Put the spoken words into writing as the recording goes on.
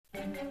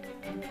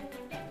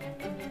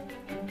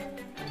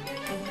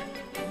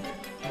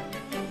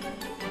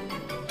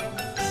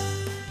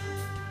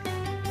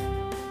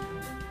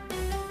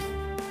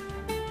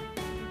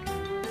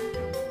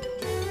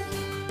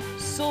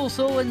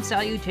Soul and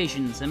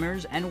salutations,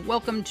 Simmers, and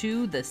welcome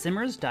to the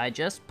Simmers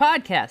Digest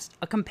podcast,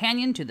 a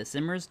companion to the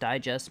Simmers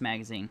Digest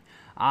magazine.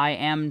 I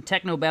am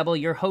Technobabble,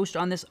 your host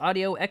on this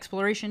audio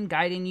exploration,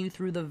 guiding you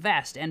through the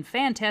vast and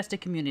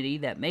fantastic community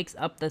that makes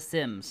up The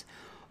Sims,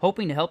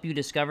 hoping to help you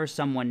discover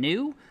someone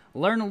new,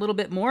 learn a little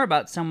bit more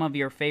about some of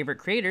your favorite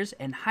creators,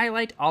 and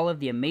highlight all of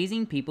the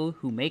amazing people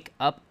who make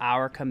up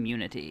our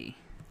community.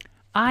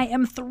 I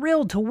am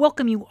thrilled to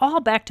welcome you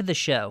all back to the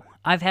show.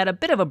 I've had a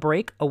bit of a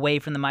break away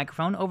from the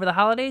microphone over the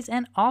holidays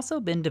and also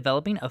been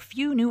developing a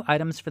few new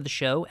items for the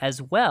show,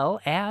 as well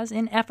as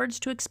in efforts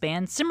to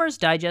expand Simmers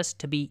Digest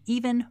to be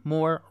even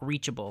more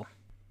reachable.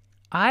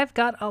 I've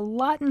got a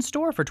lot in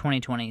store for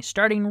 2020,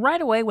 starting right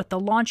away with the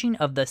launching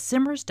of the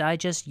Simmers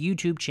Digest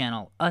YouTube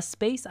channel, a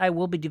space I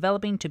will be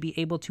developing to be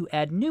able to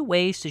add new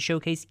ways to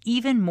showcase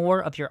even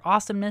more of your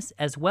awesomeness,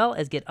 as well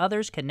as get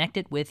others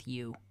connected with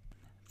you.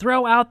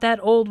 Throw out that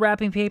old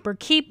wrapping paper,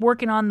 keep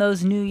working on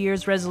those New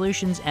Year's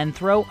resolutions, and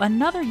throw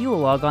another Yule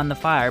log on the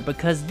fire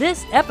because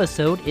this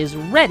episode is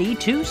ready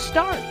to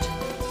start.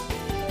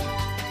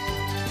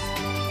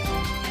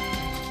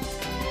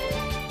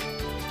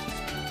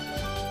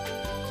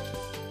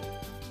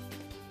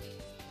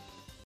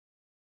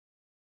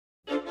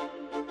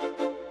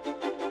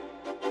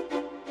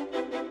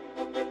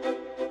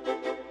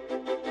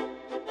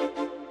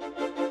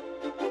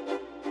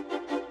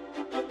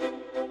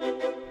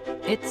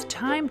 It's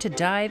time to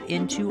dive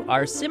into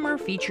our Simmer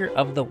feature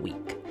of the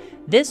week.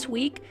 This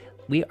week,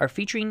 we are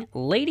featuring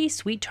Lady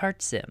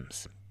Sweetheart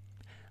Sims.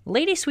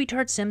 Lady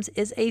Sweetheart Sims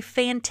is a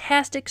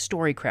fantastic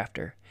story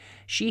crafter.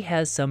 She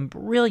has some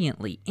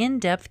brilliantly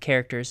in-depth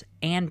characters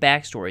and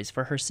backstories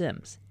for her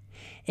Sims.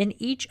 In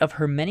each of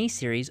her many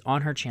series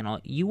on her channel,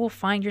 you will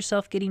find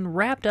yourself getting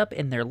wrapped up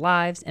in their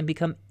lives and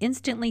become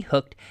instantly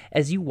hooked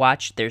as you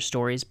watch their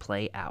stories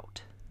play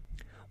out.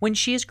 When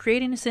she is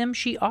creating a Sim,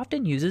 she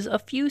often uses a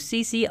few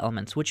CC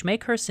elements which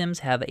make her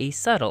Sims have a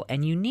subtle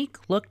and unique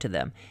look to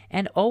them,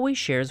 and always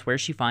shares where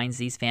she finds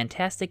these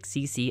fantastic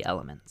CC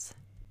elements.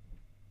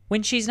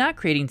 When she's not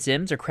creating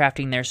Sims or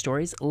crafting their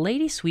stories,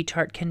 Lady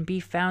Sweetheart can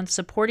be found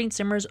supporting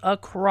Simmers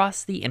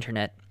across the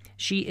internet.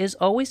 She is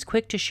always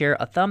quick to share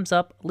a thumbs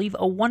up, leave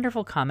a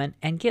wonderful comment,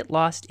 and get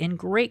lost in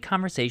great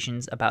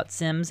conversations about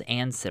Sims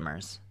and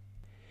Simmers.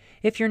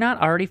 If you're not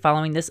already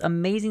following this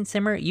amazing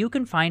Simmer, you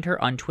can find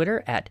her on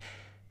Twitter at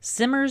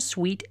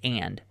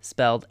SimmersSweetAnd,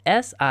 spelled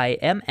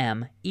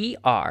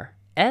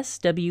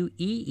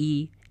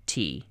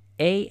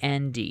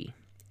SimmersSweeTand,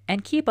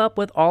 and keep up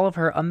with all of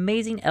her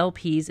amazing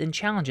LPs and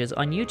challenges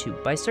on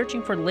YouTube by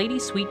searching for Lady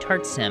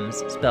Sweetheart Sims,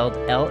 spelled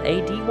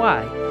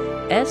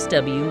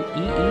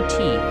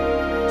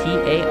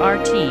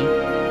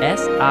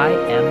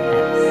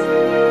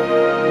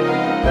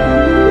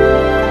LadySweetartSims.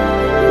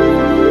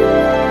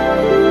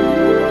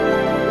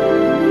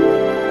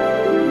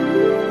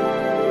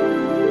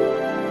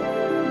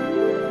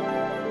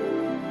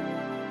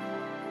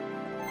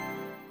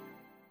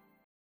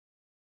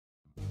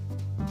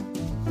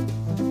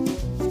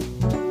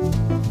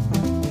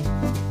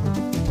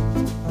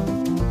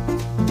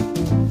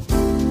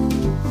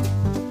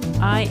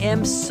 I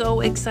am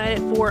so excited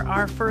for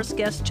our first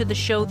guest to the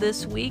show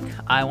this week.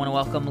 I want to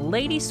welcome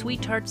Lady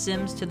Sweetheart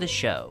Sims to the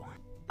show.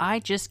 I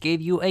just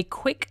gave you a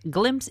quick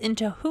glimpse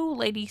into who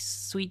Lady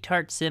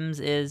Sweetheart Sims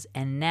is,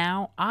 and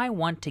now I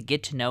want to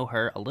get to know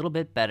her a little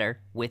bit better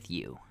with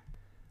you.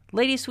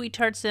 Lady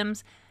Sweetheart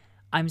Sims,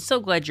 I'm so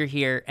glad you're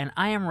here, and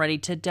I am ready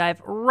to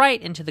dive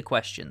right into the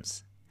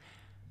questions.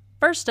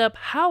 First up,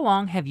 how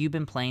long have you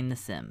been playing The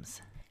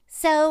Sims?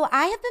 So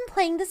I have been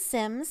playing The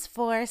Sims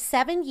for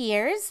 7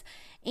 years,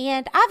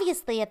 and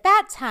obviously at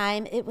that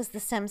time it was The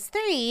Sims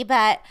 3,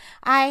 but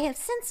I have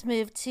since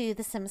moved to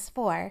The Sims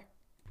 4.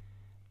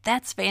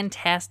 That's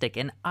fantastic,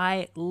 and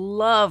I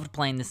loved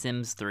playing The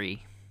Sims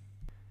 3.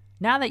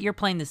 Now that you're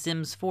playing The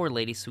Sims 4,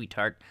 Lady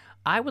Sweetheart,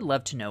 I would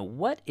love to know,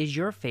 what is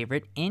your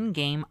favorite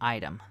in-game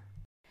item?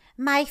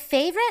 My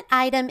favorite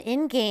item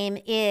in-game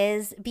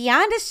is,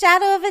 beyond a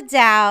shadow of a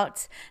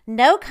doubt,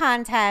 no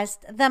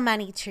contest, the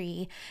money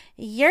tree.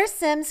 Your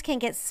Sims can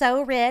get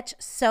so rich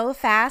so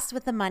fast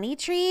with the money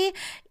tree,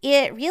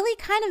 it really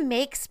kind of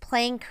makes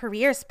playing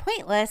careers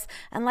pointless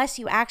unless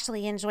you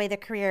actually enjoy the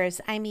careers.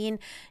 I mean,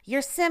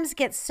 your Sims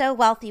get so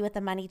wealthy with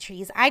the money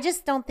trees. I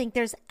just don't think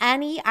there's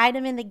any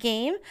item in the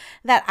game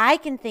that I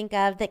can think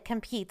of that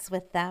competes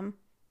with them.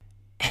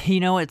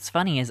 You know, what's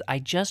funny is I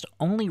just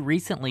only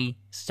recently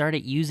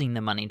started using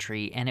the money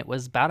tree, and it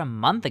was about a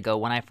month ago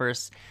when I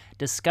first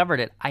discovered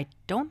it. I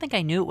don't think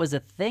I knew it was a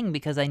thing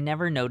because I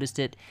never noticed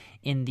it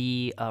in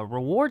the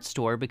reward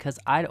store because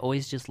I'd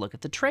always just look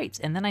at the traits.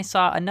 And then I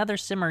saw another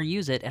Simmer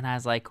use it, and I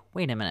was like,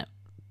 wait a minute,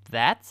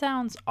 that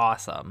sounds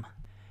awesome.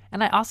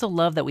 And I also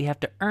love that we have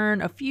to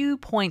earn a few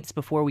points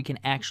before we can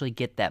actually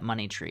get that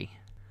money tree.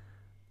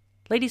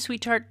 Lady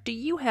Sweetheart, do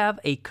you have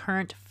a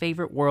current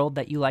favorite world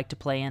that you like to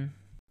play in?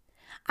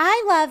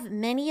 I love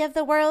many of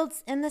the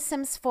worlds in The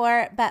Sims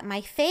 4, but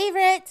my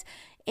favorite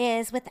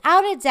is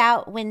without a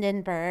doubt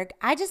Windenburg.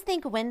 I just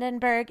think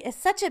Windenburg is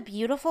such a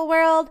beautiful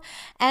world,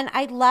 and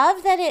I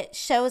love that it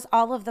shows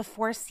all of the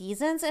 4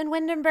 seasons in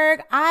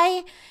Windenburg.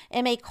 I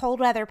am a cold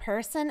weather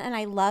person, and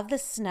I love the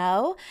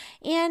snow,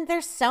 and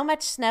there's so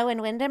much snow in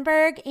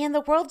Windenburg, and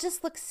the world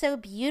just looks so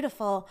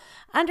beautiful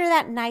under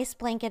that nice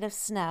blanket of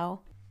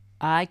snow.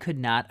 I could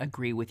not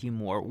agree with you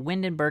more.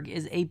 Windenburg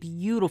is a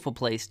beautiful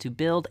place to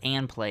build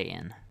and play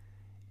in.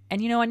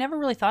 And I never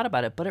really thought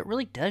about it, but it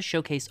really does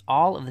showcase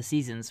all of the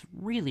seasons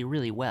really,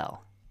 really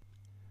well.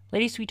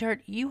 Lady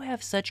Sweetheart, you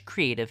have such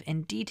creative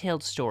and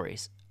detailed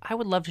stories. I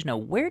would love to know,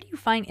 where do you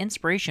find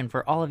inspiration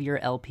for all of your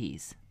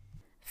LPs?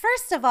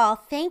 First of all,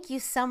 thank you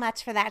so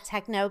much for that,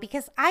 Techno,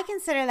 because I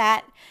consider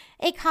that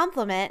a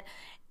compliment.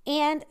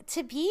 And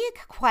to be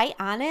quite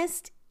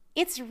honest,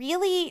 it's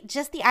really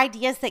just the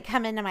ideas that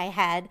come into my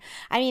head.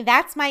 I mean,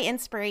 that's my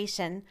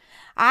inspiration.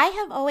 I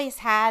have always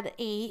had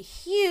a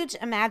huge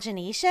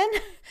imagination,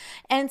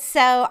 and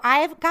so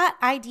I've got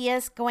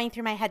ideas going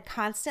through my head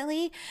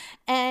constantly.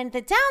 And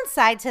the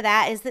downside to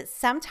that is that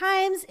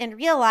sometimes in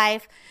real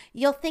life,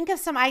 you'll think of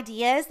some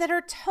ideas that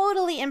are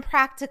totally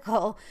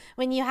impractical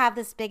when you have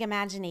this big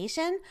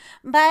imagination.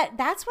 But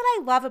that's what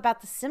I love about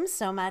The Sims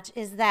so much,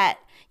 is that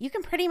you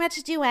can pretty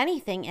much do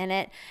anything in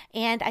it.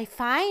 And I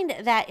find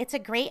that it's a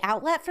great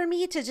outlet for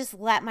me to just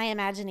let my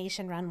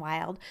imagination run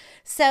wild.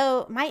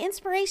 So my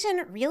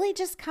inspiration really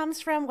just comes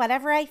from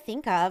whatever I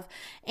think of.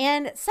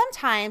 And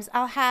sometimes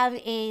I'll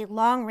have a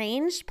long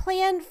range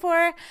plan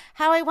for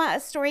how I want a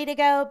story to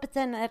go, but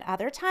then at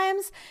other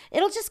times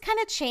it'll just kind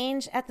of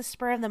change at the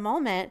spur of the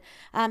moment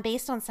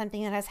based on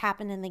something that has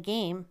happened in the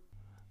game.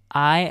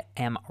 I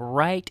am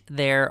right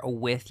there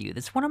with you.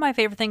 That's one of my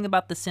favorite things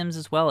about The Sims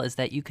as well, is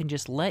that you can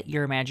just let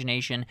your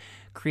imagination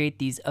create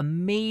these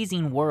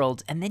amazing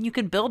worlds, and then you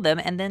can build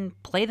them and then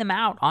play them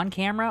out on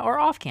camera or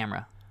off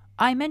camera.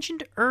 I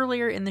mentioned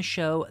earlier in the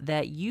show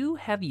that you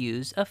have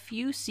used a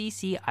few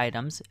CC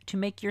items to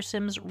make your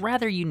Sims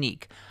rather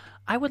unique.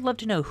 I would love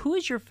to know, who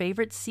is your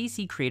favorite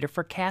CC creator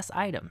for cast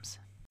items?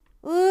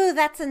 Ooh,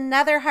 that's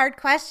another hard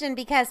question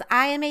because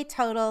I am a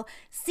total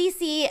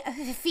CC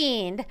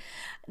fiend.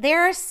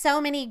 There are so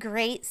many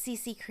great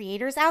CC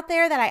creators out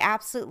there that I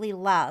absolutely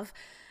love.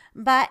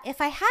 But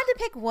if I had to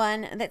pick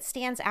one that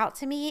stands out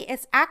to me,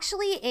 it's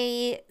actually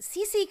a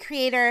CC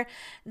creator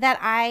that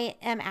I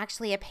am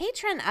actually a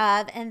patron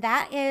of, and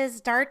that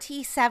is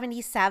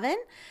Darty77.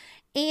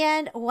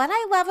 And what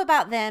I love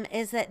about them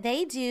is that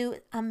they do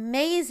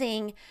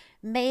amazing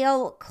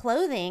male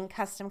clothing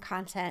custom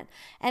content.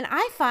 And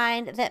I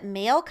find that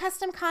male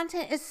custom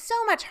content is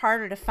so much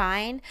harder to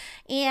find,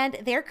 and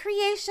their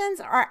creations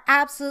are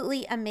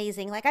absolutely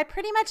amazing. Like, I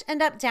pretty much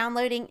end up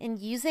downloading and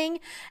using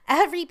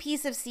every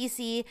piece of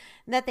CC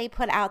that they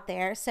put out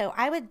there. So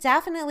I would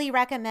definitely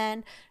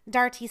recommend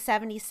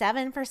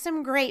Darty77 for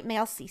some great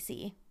male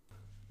CC.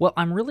 Well,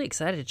 I'm really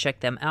excited to check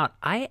them out.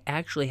 I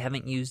actually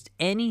haven't used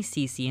any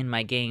CC in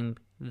my game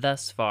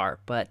thus far,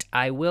 but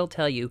I will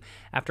tell you,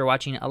 after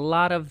watching a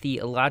lot of the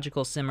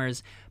Illogical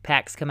Simmers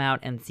packs come out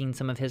and seeing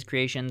some of his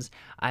creations,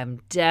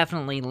 I'm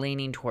definitely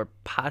leaning toward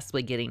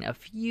possibly getting a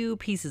few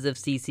pieces of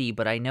CC,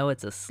 but I know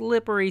it's a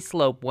slippery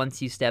slope once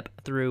you step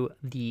through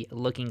the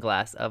looking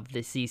glass of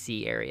the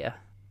CC area.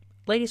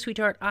 Lady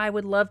Sweetheart, I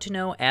would love to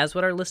know, as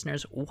would our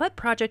listeners, what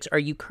projects are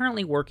you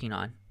currently working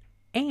on?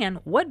 And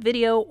what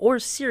video or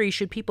series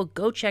should people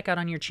go check out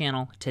on your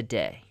channel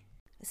today?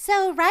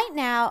 So right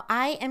now,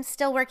 I am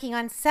still working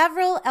on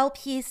several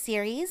LP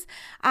series.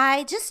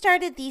 I just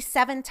started the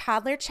 7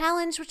 Toddler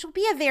Challenge, which will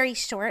be a very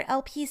short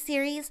LP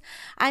series.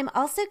 I'm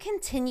also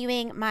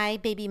continuing my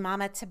Baby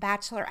Mama to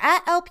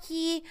Bachelorette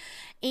LP,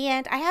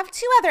 and I have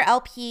 2 other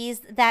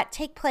LPs that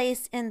take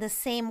place in the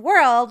same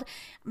world,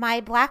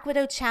 my Black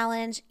Widow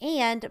Challenge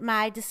and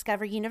my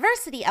Discover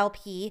University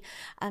LP,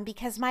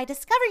 because my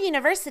Discover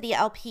University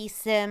LP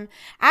sim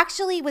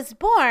actually was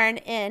born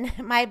in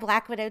my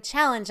Black Widow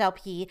Challenge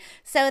LP.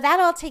 So that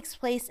all takes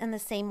place in the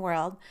same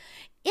world.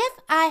 If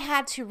I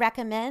had to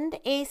recommend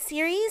a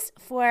series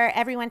for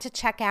everyone to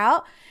check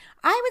out,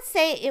 I would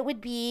say it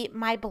would be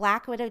my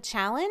Black Widow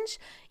Challenge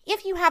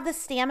if you have the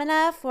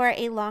stamina for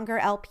a longer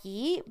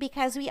LP,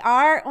 because we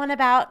are on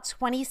about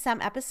 20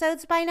 some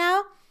episodes by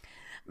now.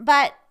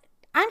 But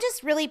I'm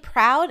just really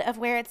proud of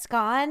where it's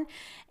gone,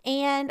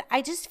 and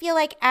I just feel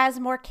like as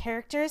more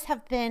characters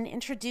have been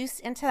introduced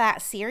into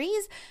that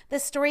series, the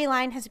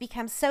storyline has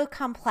become so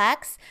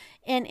complex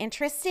and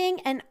interesting,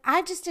 and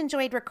I've just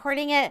enjoyed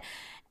recording it,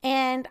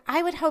 and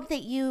I would hope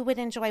that you would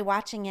enjoy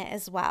watching it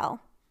as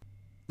well.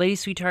 Lady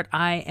Sweetheart,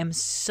 I am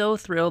so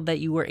thrilled that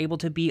you were able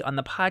to be on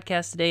the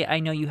podcast today. I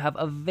know you have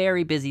a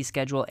very busy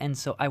schedule, and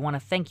so I want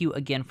to thank you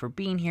again for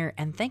being here,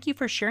 and thank you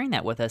for sharing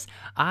that with us.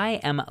 I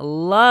am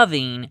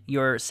loving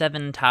your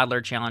 7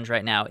 Toddler Challenge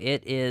right now.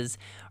 It is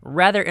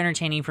rather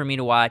entertaining for me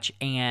to watch,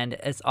 and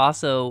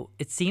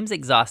it seems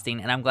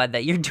exhausting, and I'm glad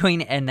that you're doing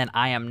it and then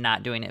I am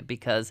not doing it,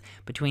 because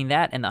between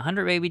that and the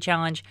 100 Baby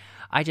Challenge,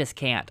 I just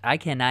can't. I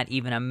cannot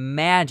even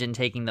imagine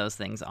taking those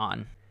things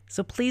on.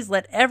 So please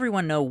let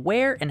everyone know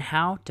where and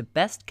how to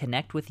best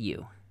connect with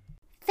you.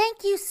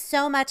 Thank you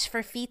so much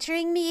for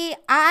featuring me.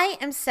 I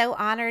am so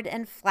honored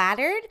and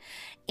flattered.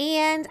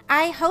 And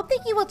I hope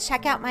that you will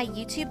check out my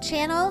YouTube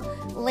channel,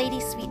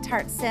 Lady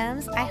Sweetheart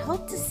Sims. I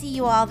hope to see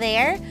you all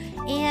there.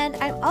 And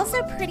I'm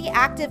also pretty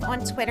active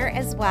on Twitter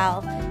as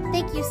well.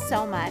 Thank you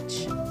so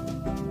much.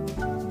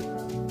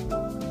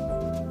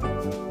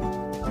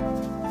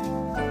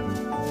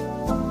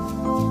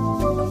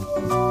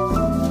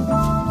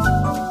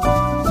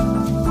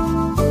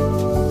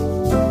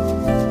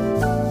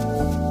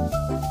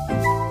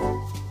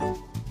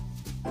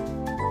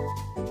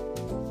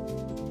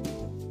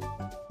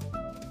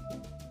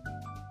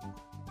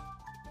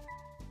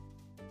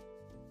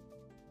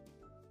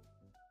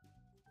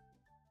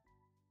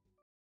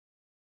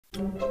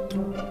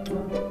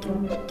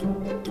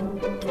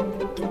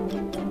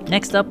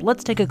 Next up,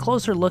 let's take a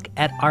closer look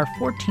at our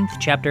 14th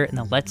chapter in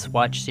the Let's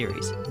Watch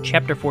series.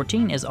 Chapter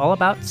 14 is all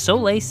about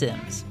Soleil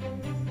Sims.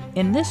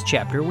 In this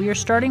chapter, we are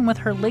starting with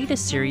her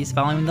latest series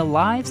following the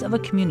lives of a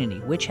community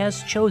which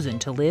has chosen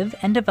to live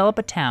and develop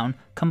a town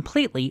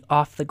completely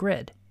off the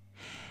grid.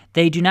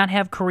 They do not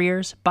have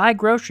careers, buy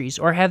groceries,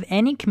 or have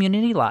any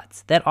community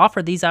lots that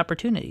offer these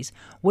opportunities,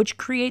 which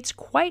creates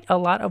quite a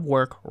lot of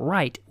work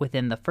right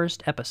within the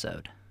first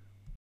episode.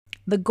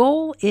 The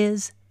goal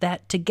is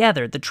that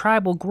together the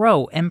tribe will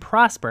grow and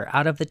prosper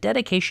out of the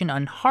dedication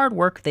and hard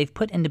work they've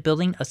put into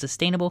building a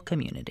sustainable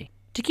community.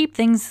 To keep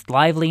things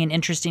lively and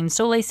interesting,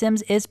 Soleil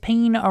Sims is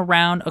pinging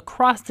around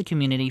across the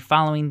community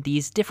following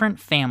these different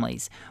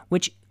families,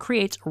 which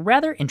creates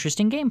rather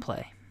interesting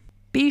gameplay.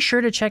 Be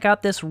sure to check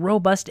out this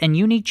robust and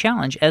unique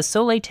challenge as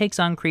Soleil takes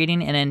on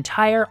creating an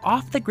entire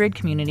off-the-grid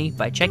community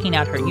by checking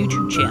out her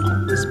YouTube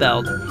channel,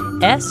 spelled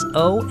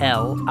SOLIESIMS.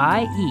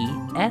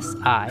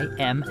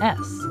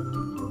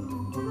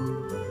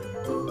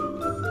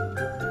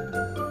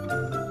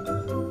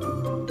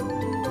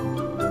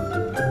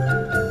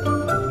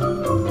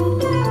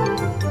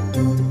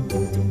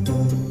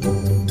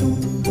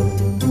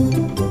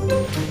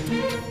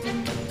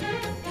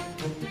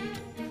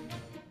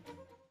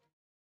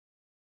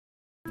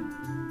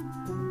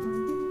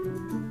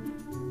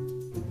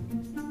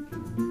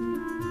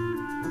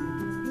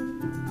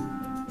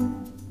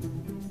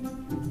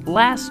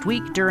 Last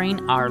week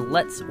during our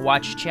Let's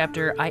Watch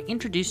chapter, I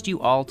introduced you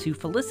all to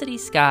Felicity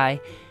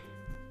Sky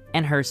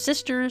and her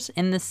Sisters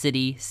in the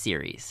City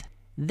series.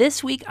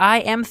 This week, I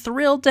am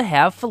thrilled to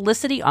have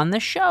Felicity on the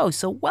show,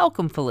 so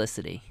welcome,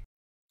 Felicity.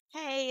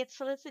 Hey, it's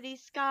Felicity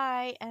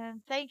Sky, and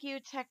thank you,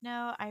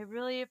 Techno. I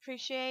really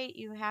appreciate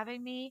you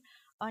having me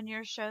on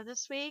your show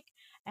this week,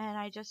 and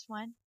I just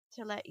want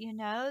to let you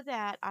know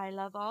that I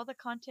love all the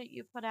content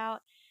you put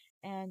out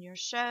and your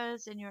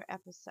shows and your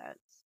episodes.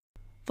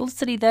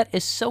 Felicity, that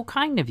is so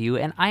kind of you,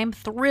 and I am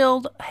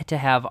thrilled to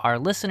have our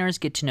listeners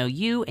get to know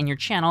you and your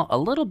channel a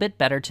little bit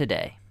better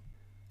today.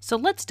 So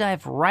let's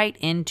dive right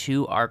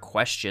into our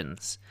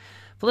questions.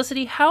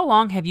 Felicity, how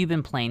long have you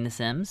been playing The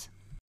Sims?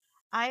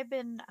 I've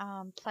been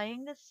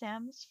playing The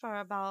Sims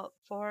for about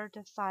 4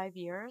 to 5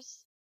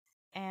 years,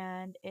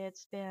 and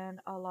it's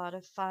been a lot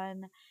of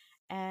fun,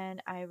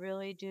 and I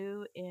really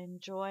do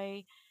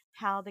enjoy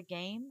how the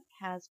game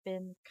has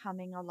been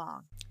coming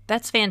along.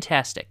 That's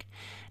fantastic.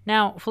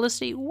 Now,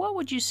 Felicity, what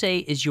would you say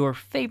is your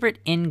favorite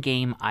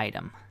in-game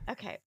item?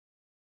 Okay,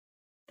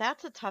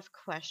 that's a tough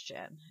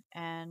question.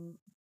 And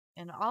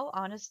in all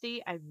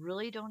honesty, I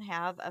really don't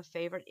have a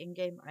favorite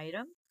in-game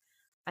item.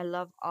 I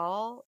love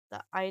all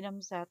the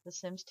items that the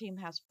Sims team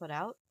has put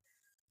out,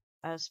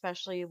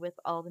 especially with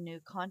all the new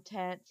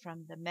content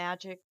from the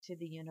magic to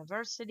the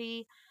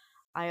university.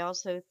 I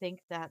also think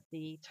that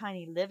the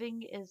Tiny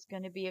Living is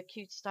going to be a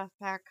cute stuff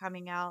pack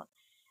coming out,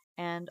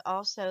 and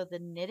also the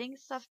knitting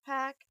stuff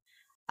pack.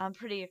 I'm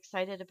pretty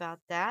excited about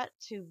that,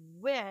 to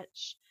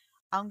which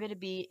I'm going to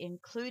be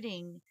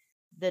including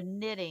the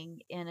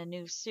knitting in a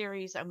new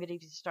series I'm going to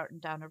be starting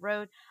down the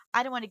road.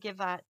 I don't want to give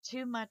that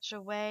too much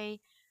away,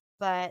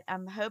 but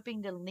I'm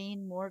hoping to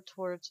lean more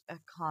towards a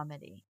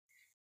comedy.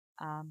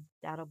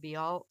 That'll be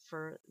all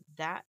for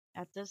that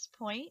at this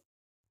point.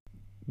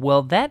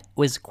 Well, that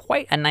was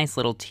quite a nice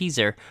little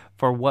teaser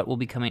for what will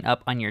be coming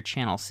up on your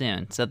channel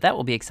soon, so that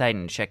will be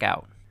exciting to check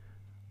out.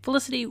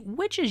 Felicity,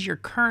 which is your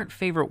current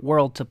favorite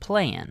world to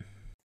play in?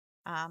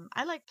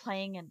 I like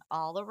playing in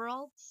all the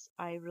worlds.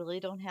 I really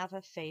don't have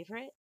a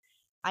favorite.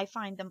 I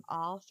find them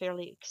all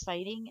fairly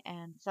exciting,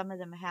 and some of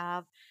them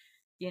have,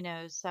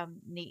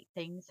 some neat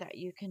things that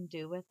you can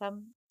do with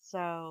them.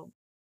 So,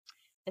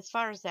 as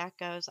far as that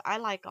goes, I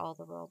like all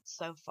the worlds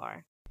so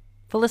far.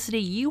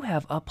 Felicity, you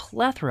have a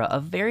plethora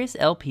of various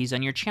LPs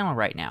on your channel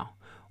right now.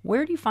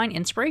 Where do you find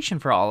inspiration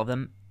for all of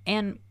them?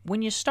 And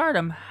when you start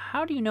them,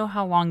 how do you know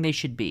how long they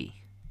should be?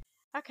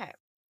 Okay,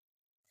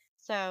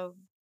 so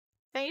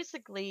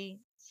basically,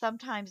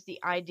 sometimes the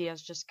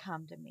ideas just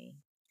come to me.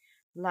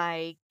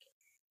 Like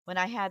when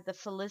I had the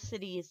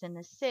Felicities in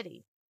the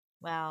City.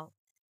 Well,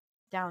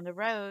 down the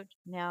road,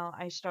 now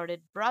I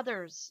started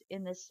Brothers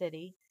in the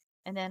City.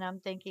 And then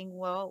I'm thinking,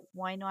 well,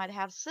 why not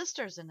have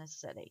Sisters in the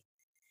City?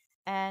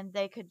 And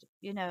they could,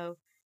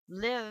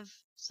 live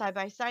side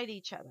by side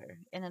each other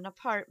in an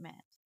apartment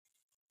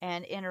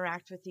and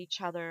interact with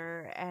each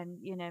other and,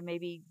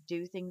 maybe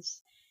do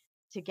things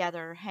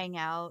together, hang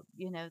out,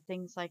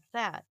 things like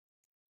that.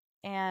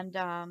 And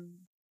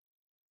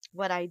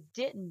what I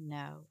didn't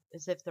know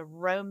is if the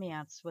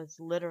romance was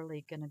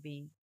literally going to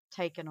be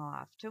taken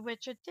off, to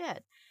which it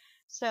did.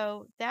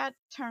 So that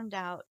turned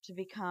out to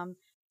become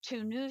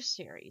two new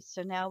series.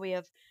 So now we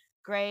have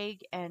Greg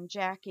and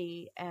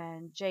Jackie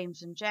and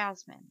James and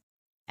Jasmine.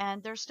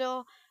 And they're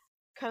still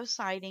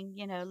coinciding,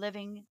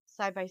 living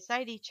side by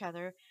side each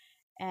other.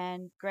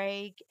 And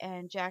Greg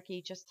and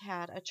Jackie just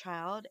had a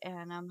child,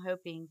 and I'm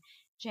hoping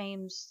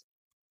James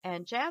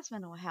and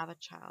Jasmine will have a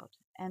child.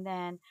 And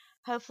then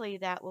hopefully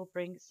that will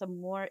bring some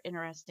more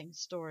interesting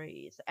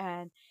stories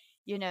and,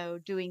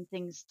 doing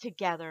things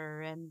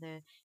together, and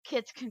the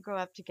kids can grow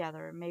up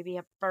together, maybe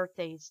have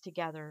birthdays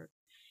together,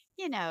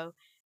 you know,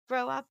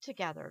 grow up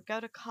together, go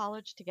to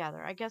college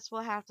together. I guess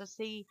we'll have to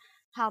see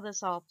how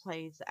this all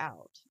plays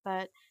out.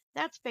 But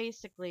that's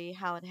basically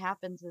how it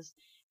happens is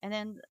and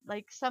then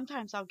like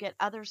sometimes I'll get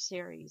other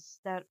series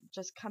that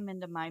just come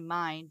into my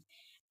mind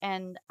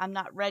and I'm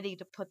not ready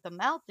to put them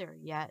out there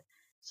yet.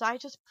 So I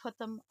just put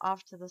them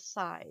off to the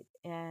side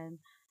and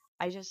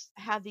I just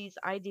have these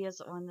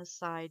ideas on the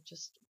side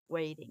just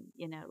waiting,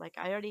 like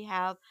I already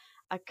have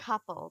a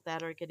couple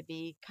that are going to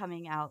be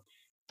coming out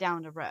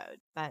down the road,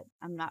 but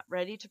I'm not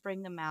ready to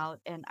bring them out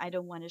and I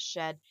don't want to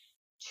shed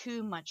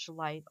too much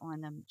light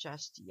on them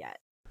just yet.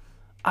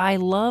 I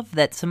love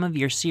that some of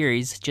your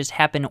series just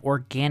happen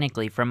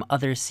organically from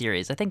other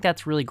series. I think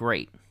that's really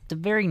great. It's a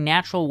very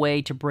natural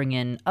way to bring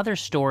in other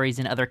stories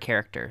and other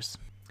characters.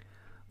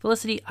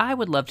 Felicity, I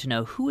would love to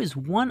know who is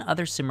one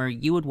other simmer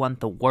you would want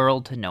the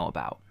world to know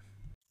about?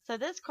 So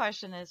this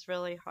question is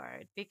really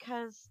hard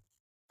because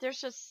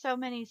there's just so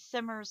many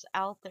simmers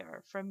out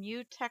there, from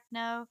you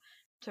Techno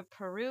to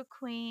Peru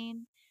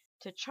Queen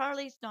to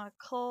Charlie's Not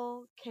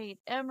Cool, Kate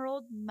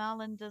Emerald,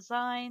 Melon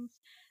Designs,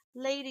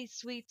 Lady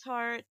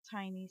Sweetheart,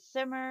 Tiny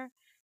Simmer,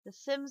 The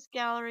Sims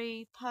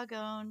Gallery,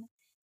 Pugone,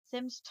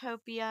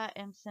 Simstopia,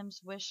 and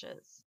Sims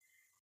Wishes.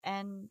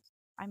 And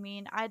I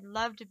mean, I'd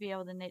love to be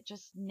able to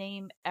just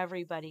name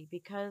everybody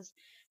because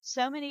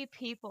so many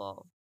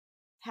people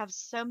have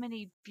so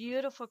many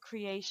beautiful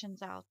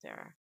creations out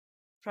there,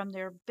 from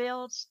their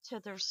builds to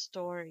their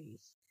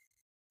stories,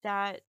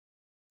 that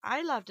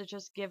I love to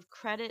just give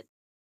credit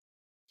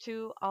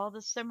to all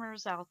the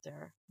simmers out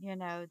there,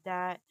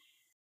 that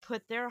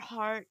put their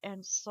heart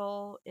and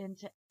soul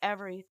into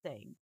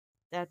everything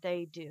that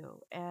they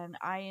do. And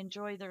I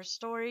enjoy their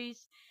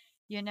stories,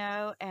 and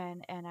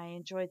I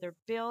enjoy their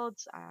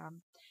builds.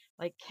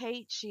 Like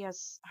Kate,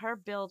 her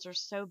builds are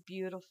so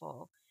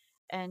beautiful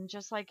and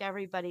just like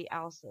everybody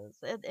else's.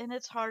 And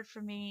it's hard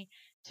for me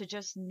to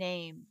just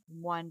name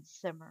one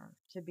simmer,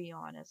 to be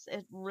honest.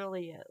 It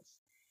really is.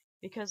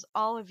 Because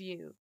all of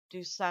you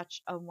do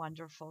such a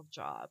wonderful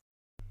job.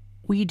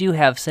 We do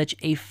have such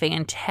a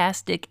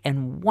fantastic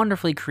and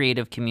wonderfully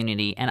creative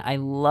community, and I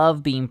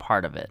love being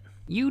part of it.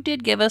 You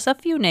did give us a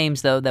few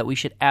names, though, that we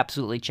should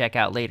absolutely check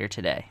out later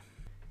today.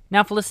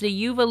 Now, Felicity,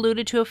 you've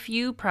alluded to a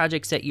few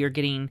projects that you're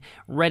getting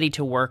ready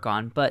to work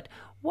on, but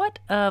what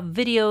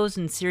videos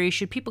and series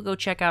should people go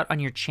check out on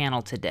your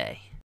channel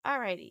today?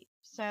 Alrighty.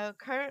 So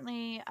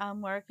currently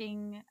I'm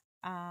working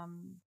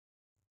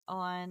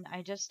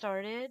I just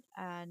started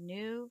a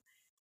new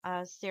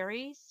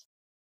series.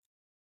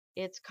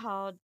 It's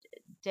called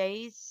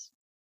Days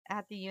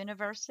at the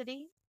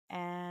University,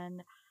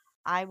 and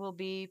I will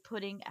be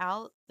putting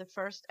out the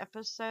first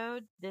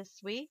episode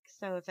this week.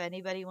 So if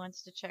anybody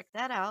wants to check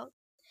that out,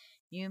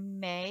 you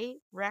may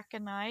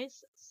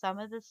recognize some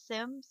of the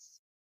Sims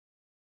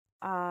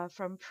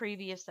from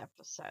previous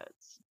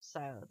episodes.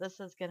 So this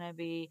is going to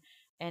be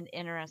an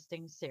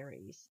interesting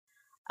series.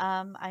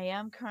 I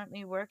am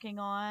currently working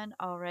on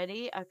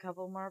already a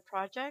couple more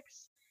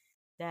projects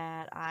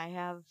that I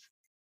have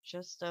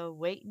just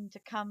waiting to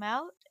come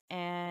out.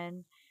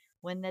 And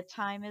when the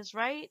time is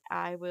right,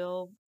 I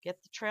will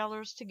get the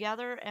trailers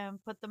together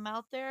and put them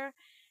out there.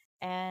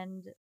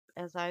 And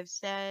as I've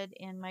said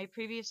in my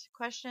previous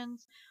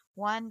questions,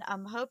 one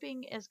I'm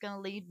hoping is going to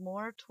lead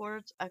more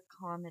towards a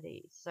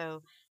comedy.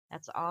 So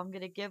that's all I'm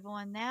going to give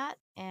on that.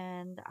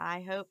 And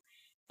I hope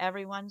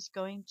everyone's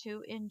going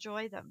to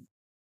enjoy them.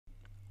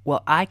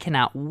 Well, I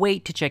cannot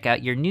wait to check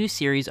out your new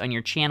series on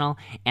your channel,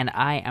 and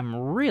I am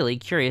really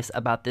curious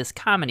about this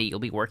comedy you'll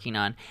be working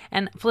on.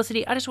 And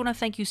Felicity, I just want to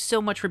thank you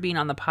so much for being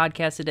on the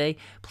podcast today.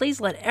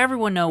 Please let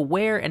everyone know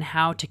where and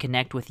how to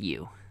connect with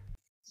you.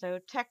 So,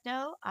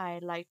 Techno,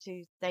 I'd like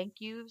to thank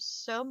you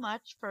so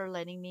much for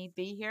letting me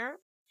be here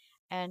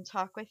and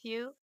talk with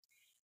you.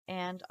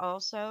 And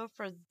also,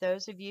 for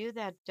those of you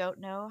that don't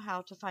know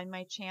how to find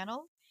my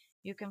channel,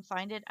 you can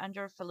find it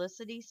under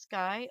Felicity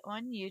Sky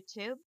on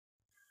YouTube.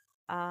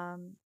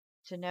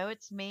 To know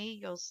it's me,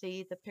 you'll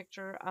see the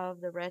picture of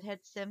the Redhead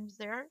Sims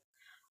there.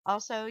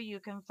 Also, you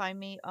can find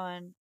me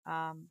on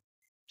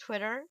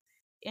Twitter,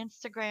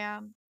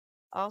 Instagram,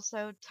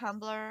 also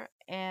Tumblr,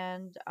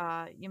 and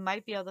you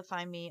might be able to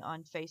find me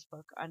on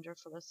Facebook under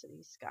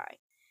Felicity Sky.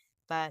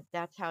 but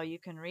that's how you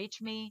can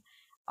reach me.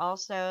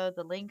 Also,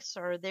 the links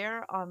are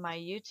there on my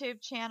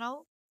YouTube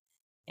channel,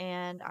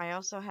 and I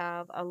also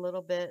have a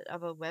little bit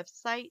of a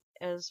website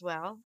as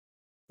well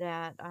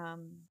that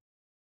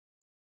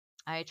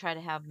I try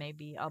to have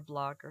maybe a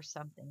blog or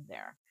something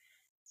there.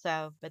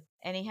 So, but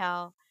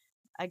anyhow,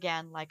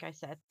 again, like I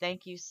said,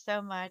 thank you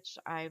so much.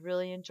 I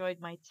really enjoyed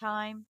my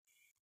time,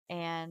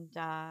 and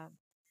I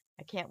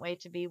can't wait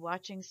to be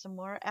watching some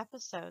more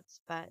episodes.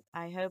 But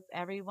I hope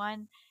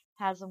everyone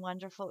has a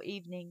wonderful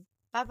evening.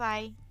 Bye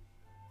bye.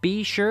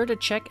 Be sure to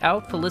check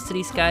out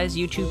Felicity Sky's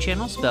YouTube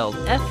channel spelled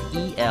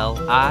FelicitysKye.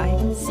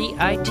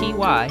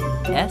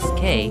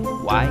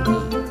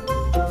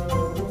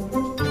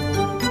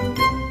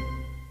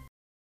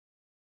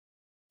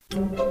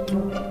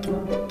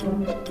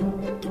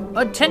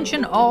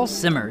 Attention all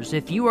simmers,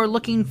 if you are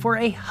looking for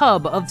a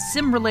hub of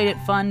sim-related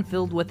fun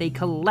filled with a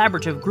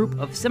collaborative group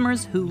of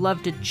simmers who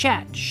love to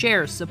chat,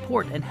 share,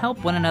 support, and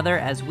help one another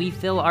as we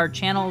fill our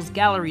channels,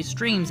 gallery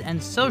streams,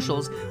 and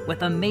socials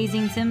with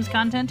amazing Sims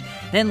content,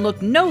 then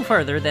look no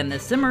further than the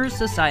Simmers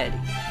Society.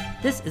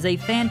 This is a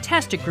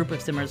fantastic group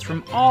of simmers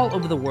from all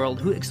over the world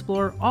who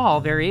explore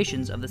all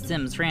variations of the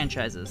Sims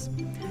franchises.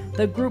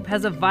 The group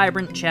has a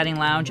vibrant chatting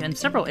lounge and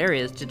several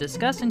areas to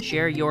discuss and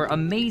share your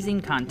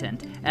amazing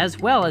content, as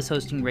well as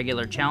hosting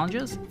regular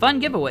challenges,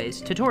 fun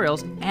giveaways,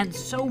 tutorials, and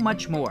so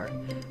much more.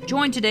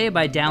 Join today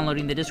by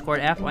downloading the Discord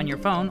app on your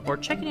phone or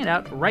checking it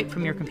out right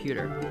from your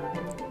computer.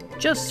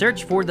 Just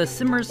search for the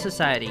Simmers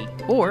Society,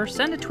 or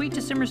send a tweet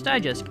to Simmers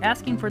Digest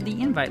asking for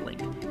the invite link,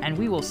 and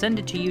we will send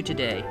it to you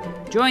today.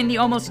 Join the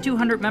almost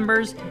 200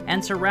 members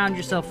and surround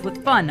yourself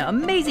with fun,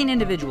 amazing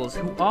individuals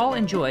who all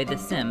enjoy The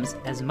Sims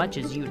as much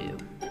as you do.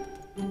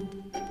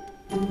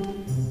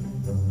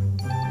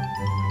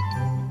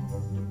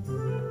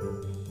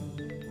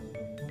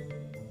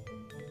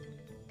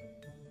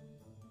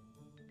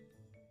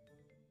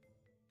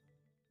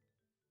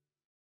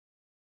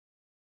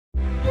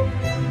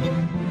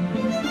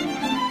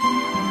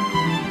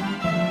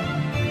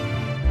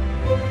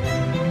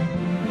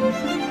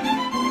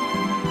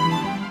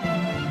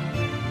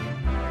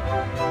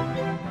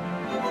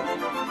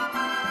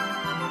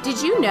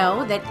 Did you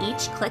know that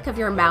each click of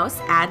your mouse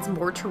adds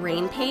more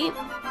terrain paint?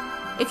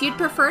 If you'd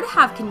prefer to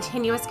have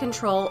continuous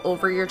control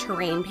over your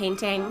terrain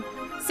painting,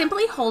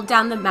 simply hold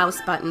down the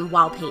mouse button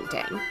while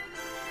painting.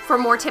 For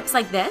more tips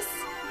like this,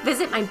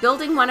 visit my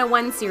Building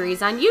 101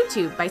 series on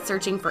YouTube by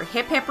searching for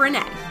Hip Hip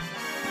Renee.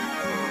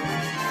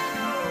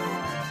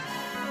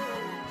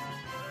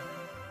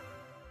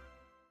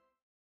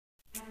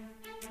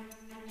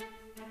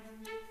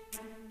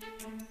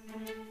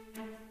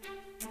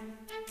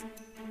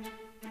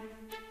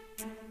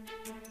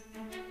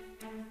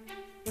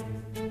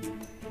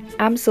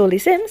 I'm Soli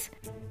Sims.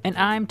 And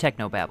I'm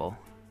Technobabble.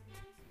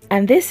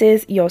 And this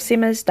is your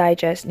Simmers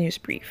Digest News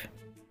Brief.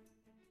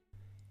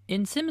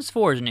 In Sims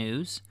 4's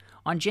news,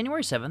 on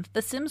January 7th,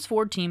 the Sims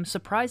 4 team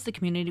surprised the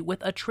community with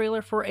a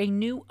trailer for a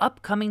new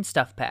upcoming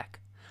stuff pack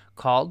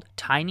called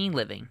Tiny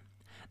Living.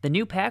 The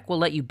new pack will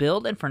let you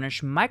build and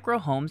furnish micro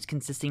homes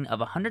consisting of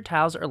 100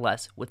 tiles or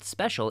less with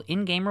special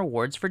in-game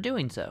rewards for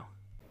doing so.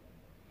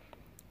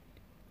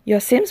 Your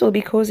Sims will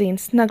be cozy in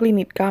snugly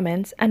knit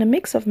garments and a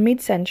mix of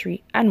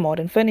mid-century and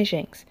modern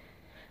furnishings.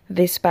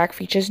 This pack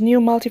features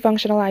new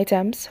multifunctional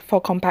items for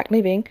compact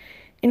living,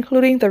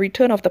 including the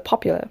return of the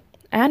popular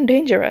and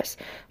dangerous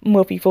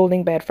Murphy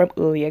folding bed from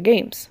earlier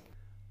games.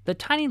 The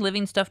Tiny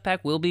Living Stuff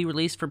Pack will be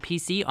released for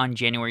PC on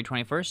January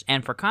 21st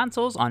and for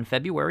consoles on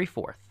February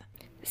 4th.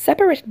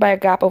 Separated by a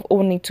gap of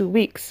only 2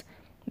 weeks,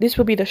 this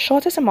will be the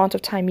shortest amount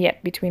of time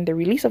yet between the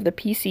release of the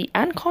PC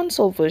and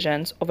console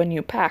versions of a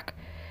new pack.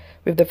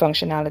 With the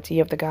functionality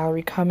of the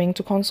gallery coming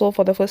to console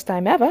for the first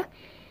time ever,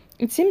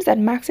 it seems that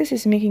Maxis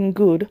is making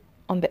good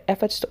on the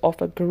efforts to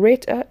offer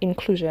greater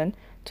inclusion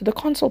to the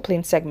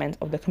console-playing segment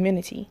of the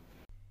community.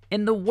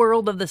 In the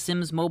world of The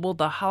Sims Mobile,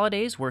 the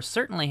holidays were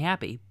certainly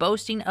happy,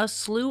 boasting a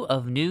slew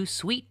of new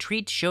Sweet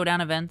Treats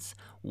Showdown events,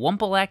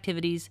 Wumple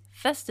activities,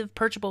 festive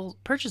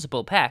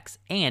purchasable packs,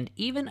 and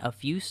even a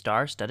few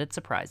star-studded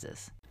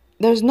surprises.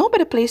 There's no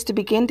better place to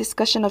begin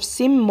discussion of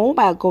Sim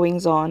Mobile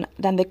goings-on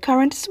than the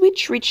current Sweet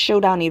Treat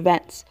Showdown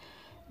events.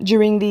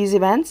 During these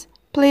events,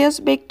 players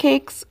bake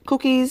cakes,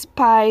 cookies,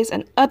 pies,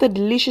 and other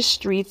delicious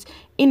treats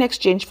in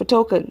exchange for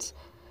tokens.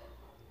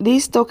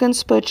 These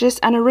tokens purchase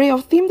an array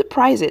of themed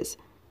prizes.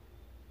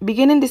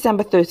 Beginning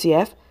December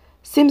 30th,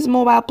 Sims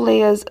Mobile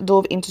players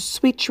dove into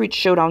Sweet Treat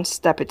Showdown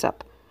Step It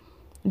Up.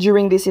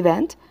 During this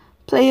event,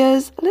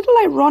 players, a little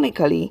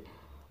ironically,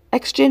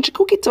 exchange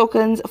cookie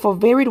tokens for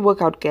varied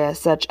workout gear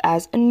such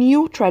as a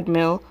new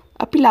treadmill,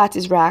 a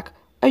Pilates rack,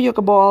 a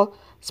yoga ball,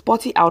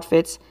 sporty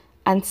outfits,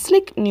 and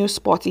slick new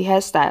sporty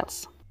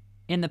hairstyles.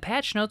 In the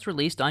patch notes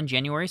released on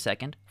January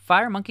 2nd,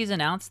 Fire Monkeys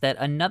announced that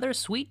another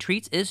Sweet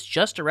Treats is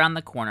just around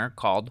the corner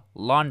called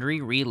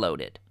Laundry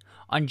Reloaded.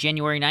 On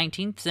January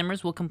 19th,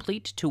 Simmers will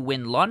complete to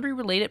win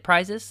laundry-related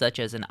prizes such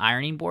as an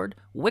ironing board,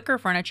 wicker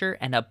furniture,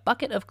 and a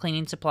bucket of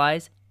cleaning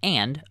supplies,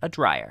 and a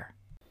dryer.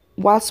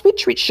 While Sweet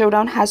Treat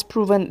Showdown has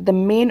proven the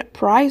main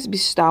prize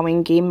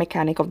bestowing game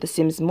mechanic of The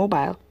Sims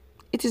Mobile,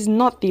 it is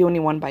not the only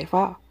one by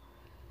far.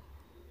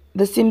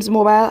 The Sims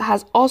Mobile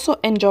has also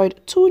enjoyed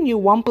 2 new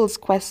Wumples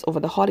quests over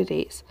the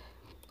holidays.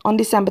 On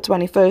December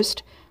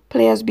 21st,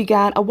 players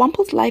began a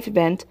Wumples Life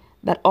event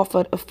that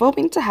offered a faux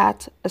winter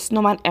hat, a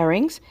snowman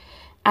earrings,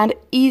 and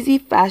easy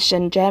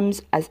fashion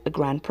gems as a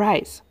grand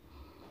prize.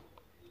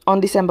 On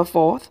December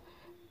 4th,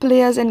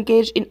 players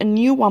engaged in a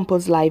new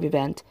Wumples Live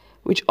event,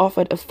 which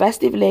offered a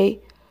festive lei,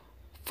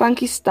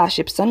 funky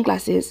Starship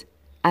sunglasses,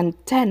 and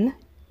 10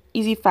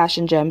 easy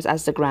fashion gems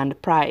as the grand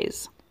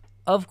prize.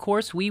 Of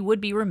course, we would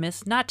be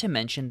remiss not to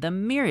mention the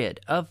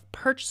myriad of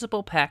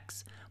purchasable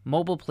packs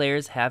mobile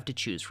players have to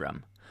choose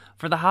from.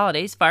 For the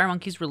holidays, Fire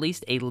Monkeys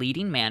released a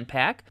Leading Man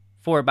pack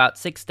for about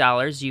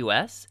 $6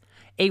 US,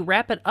 a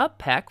Wrap It Up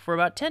pack for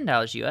about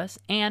 $10 US,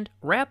 and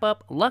Wrap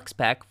Up Luxe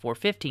pack for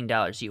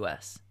 $15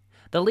 US.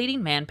 The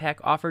Leading Man pack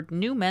offered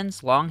new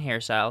men's long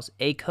hairstyles,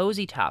 a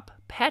cozy top,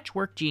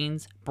 patchwork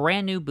jeans,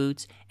 brand new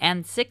boots,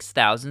 and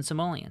 6,000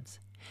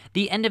 simoleons.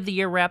 The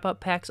end-of-the-year wrap-up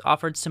packs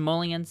offered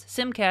simoleons,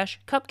 Simcash,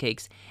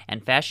 cupcakes,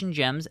 and fashion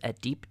gems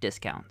at deep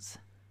discounts.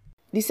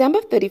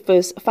 December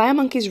 31st, Fire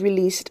Monkeys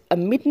released a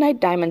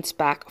Midnight Diamonds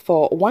pack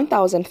for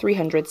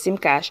 1,300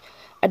 Simcash,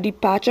 a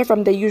departure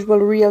from the usual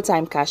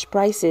real-time cash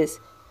prices.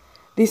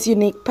 This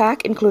unique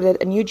pack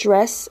included a new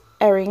dress,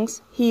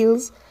 earrings,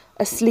 heels,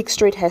 a sleek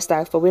straight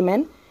hairstyle for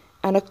women,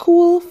 and a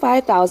cool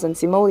 5,000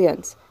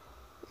 simoleons.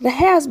 The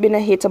hair has been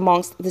a hit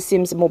amongst the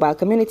Sims mobile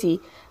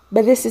community,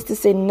 but this is to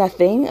say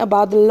nothing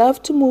about the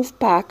Love to Move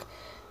pack,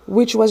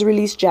 which was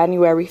released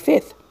January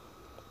 5th.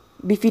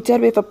 Be fitted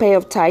with a pair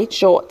of tight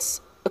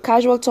shorts, a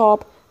casual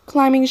top,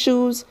 climbing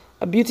shoes,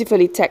 a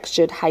beautifully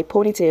textured high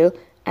ponytail,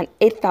 and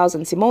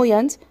 8,000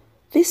 simoleons,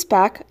 this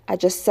pack,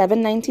 at just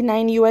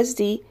 $7.99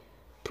 USD,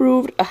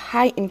 proved a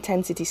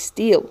high-intensity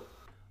steal.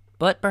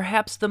 But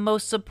perhaps the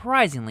most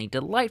surprisingly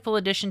delightful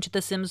addition to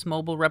the Sims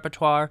mobile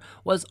repertoire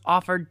was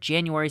offered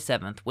January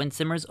 7th. When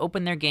Simmers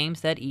opened their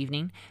games that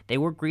evening, they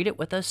were greeted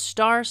with a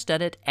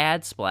star-studded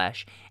ad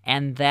splash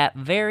and that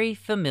very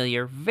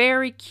familiar,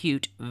 very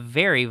cute,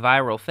 very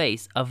viral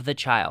face of the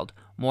child,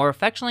 more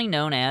affectionately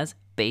known as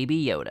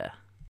Baby Yoda.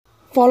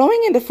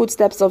 Following in the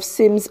footsteps of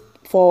Sims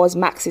 4's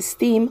Maxis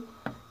theme,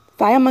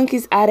 Fire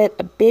Monkeys added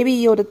a Baby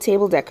Yoda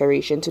table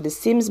decoration to the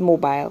Sims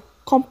mobile,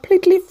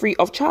 completely free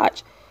of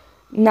charge.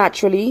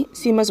 Naturally,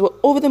 Simmers were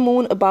over the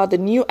moon about the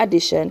new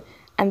addition,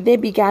 and they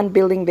began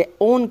building their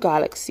own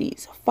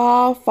galaxies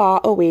far, far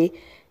away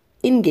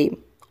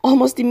in-game,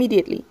 almost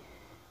immediately.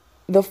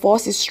 The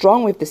force is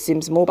strong with the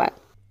Sims Mobile.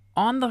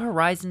 On the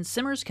horizon,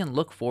 Simmers can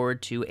look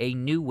forward to a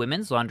new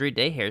Women's Laundry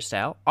Day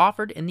hairstyle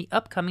offered in the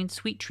upcoming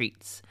Sweet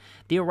Treats,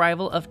 the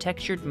arrival of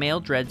textured male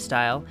dread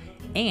style,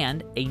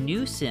 and a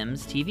new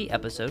Sims TV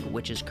episode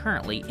which is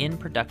currently in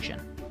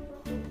production.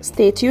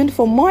 Stay tuned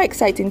for more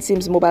exciting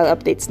Sims mobile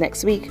updates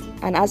next week.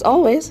 And as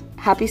always,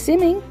 happy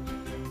simming!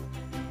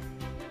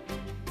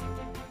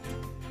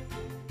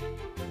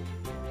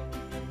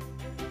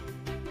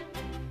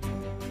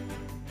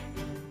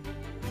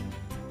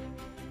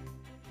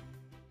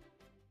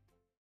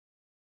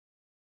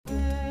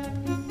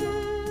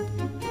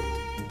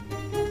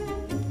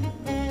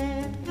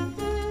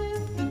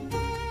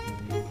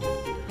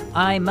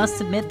 I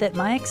must admit that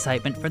my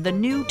excitement for the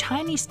new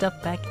Tiny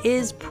Stuff Pack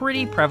is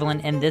pretty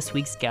prevalent in this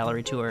week's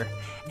gallery tour,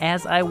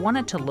 as I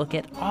wanted to look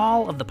at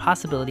all of the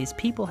possibilities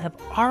people have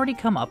already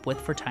come up with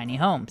for tiny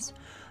homes.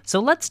 So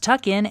let's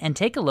tuck in and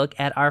take a look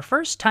at our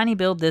first tiny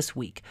build this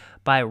week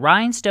by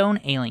Rhinestone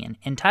Alien,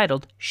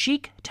 entitled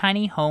Chic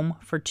Tiny Home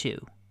for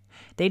Two.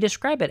 They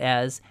describe it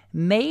as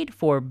made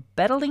for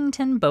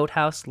Bedlington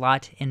Boathouse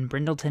Lot in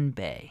Brindleton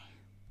Bay.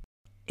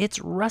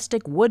 Its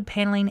rustic wood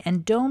paneling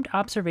and domed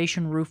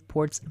observation roof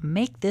ports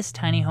make this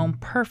tiny home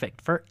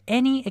perfect for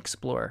any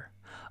explorer.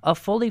 A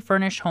fully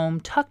furnished home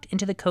tucked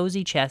into the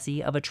cozy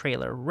chassis of a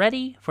trailer,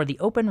 ready for the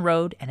open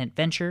road and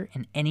adventure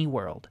in any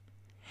world.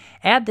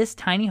 Add this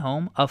tiny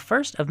home, a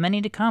first of many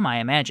to come I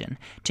imagine,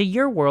 to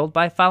your world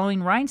by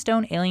following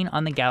Rhinestone Alien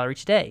on the gallery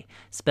today,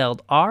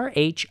 spelled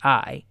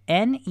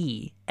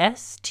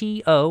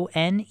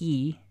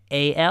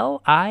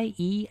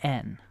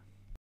RHINESTONEALIEN.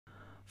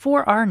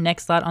 For our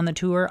next lot on the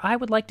tour, I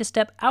would like to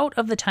step out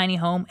of the tiny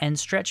home and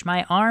stretch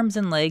my arms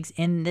and legs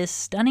in this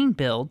stunning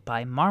build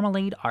by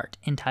Marmalade Art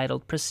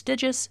entitled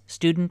Prestigious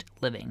Student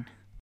Living.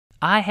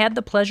 I had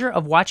the pleasure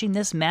of watching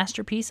this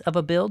masterpiece of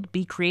a build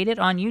be created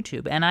on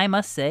YouTube, and I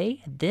must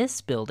say, this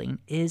building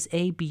is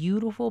a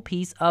beautiful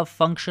piece of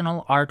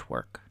functional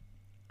artwork.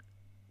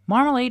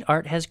 Marmalade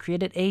Art has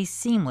created a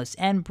seamless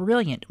and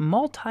brilliant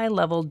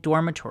multi-level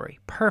dormitory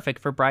perfect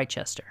for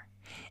Brightchester.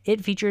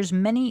 It features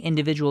many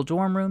individual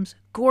dorm rooms,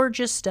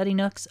 gorgeous study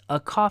nooks, a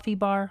coffee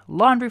bar,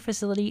 laundry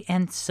facility,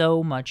 and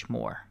so much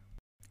more.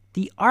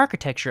 The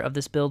architecture of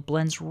this build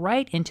blends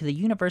right into the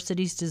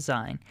university's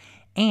design,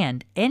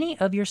 and any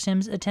of your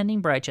Sims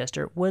attending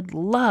Brightchester would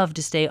love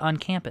to stay on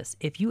campus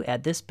if you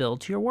add this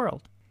build to your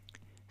world.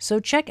 So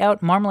check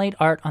out Marmalade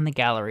Art on the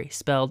gallery,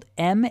 spelled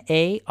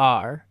MARMELADE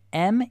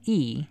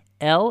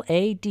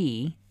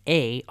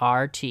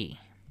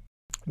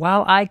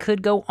While I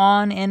could go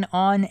on and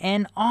on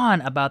and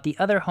on about the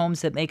other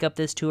homes that make up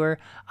this tour,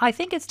 I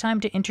think it's time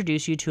to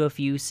introduce you to a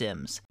few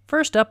Sims.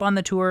 First up on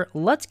the tour,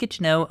 let's get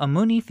to know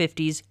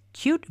Amuni50's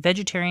cute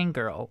vegetarian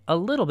girl a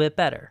little bit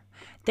better.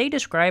 They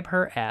describe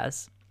her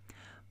as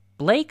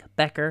Blake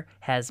Becker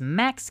has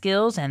max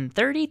skills and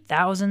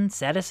 30,000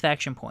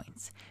 satisfaction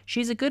points.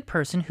 She's a good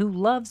person who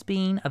loves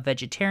being a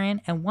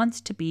vegetarian and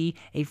wants to be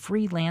a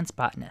freelance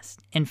botanist.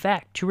 In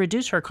fact, to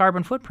reduce her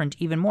carbon footprint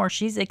even more,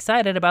 she's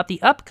excited about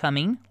the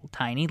upcoming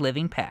Tiny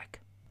Living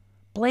Pack.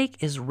 Blake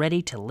is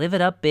ready to live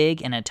it up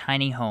big in a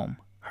tiny home.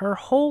 Her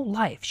whole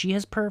life, she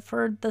has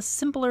preferred the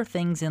simpler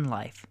things in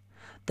life.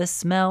 The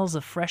smells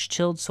of fresh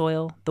chilled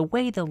soil, the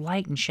way the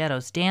light and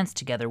shadows dance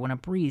together when a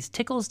breeze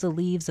tickles the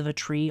leaves of a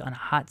tree on a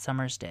hot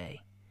summer's day.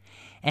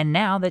 And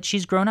now that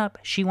she's grown up,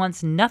 she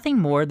wants nothing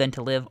more than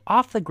to live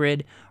off the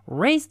grid,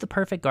 raise the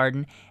perfect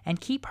garden, and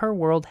keep her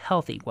world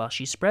healthy while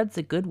she spreads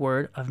the good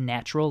word of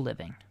natural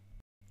living.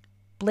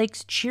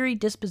 Blake's cheery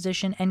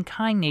disposition and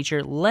kind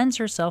nature lends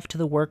herself to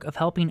the work of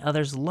helping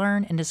others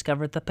learn and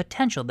discover the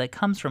potential that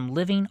comes from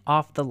living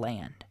off the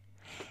land.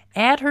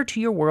 Add her to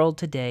your world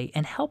today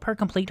and help her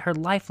complete her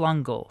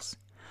lifelong goals.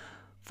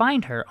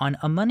 Find her on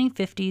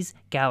Amuni50's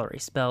gallery,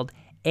 spelled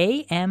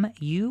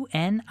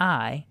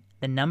AMUNI,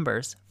 the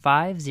numbers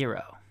 50.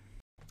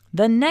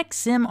 The next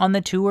sim on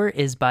the tour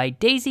is by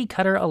Daisy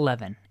Cutter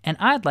 11, and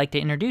I'd like to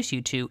introduce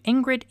you to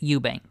Ingrid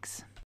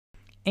Eubanks.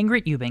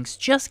 Ingrid Eubanks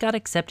just got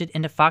accepted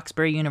into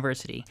Foxbury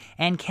University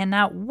and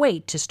cannot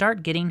wait to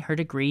start getting her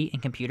degree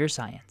in computer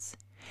science.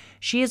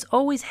 She has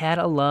always had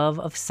a love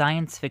of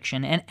science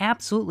fiction and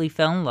absolutely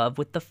fell in love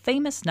with the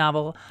famous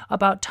novel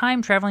about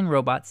time-traveling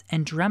robots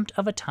and dreamt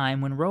of a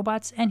time when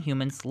robots and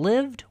humans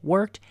lived,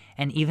 worked,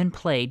 and even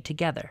played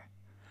together.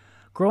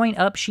 Growing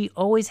up, she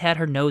always had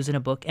her nose in a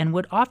book and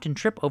would often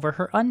trip over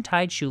her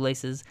untied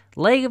shoelaces,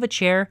 leg of a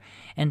chair,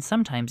 and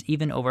sometimes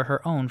even over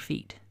her own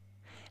feet.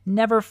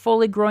 Never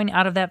fully growing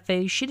out of that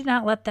phase, she did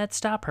not let that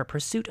stop her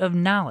pursuit of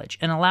knowledge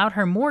and allowed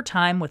her more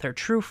time with her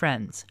true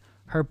friends,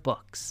 her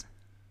books.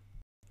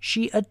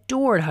 She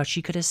adored how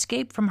she could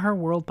escape from her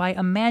world by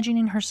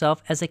imagining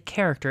herself as a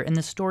character in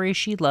the story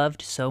she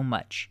loved so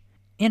much.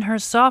 In her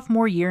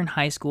sophomore year in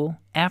high school,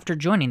 after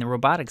joining the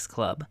robotics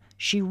club,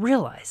 she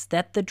realized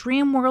that the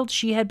dream world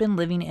she had been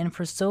living in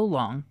for so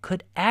long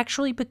could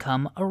actually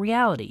become a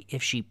reality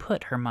if she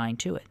put her mind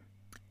to it.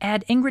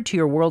 Add Ingrid to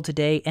your world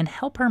today and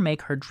help her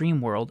make her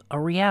dream world a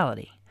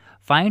reality.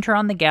 Find her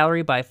on the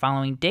gallery by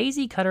following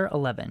Daisy Cutter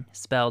 11,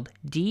 spelled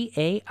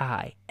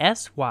DAISYCUTTER11.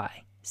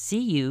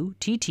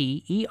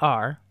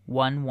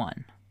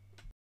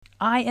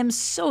 I am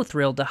so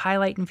thrilled to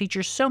highlight and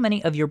feature so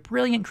many of your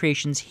brilliant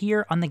creations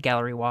here on the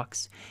Gallery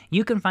Walks.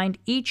 You can find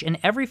each and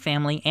every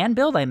family and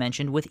build I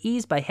mentioned with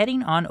ease by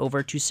heading on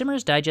over to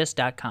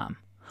simmersdigest.com.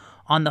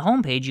 On the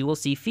homepage, you will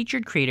see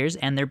featured creators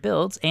and their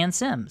builds and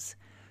sims.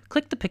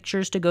 Click the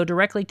pictures to go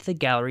directly to the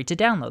gallery to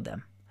download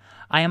them.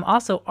 I am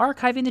also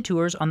archiving the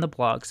tours on the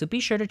blog, so be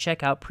sure to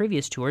check out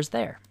previous tours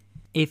there.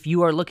 If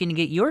you are looking to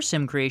get your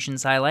sim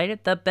creations highlighted,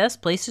 the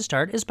best place to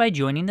start is by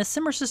joining the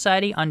Simmer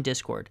Society on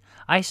Discord.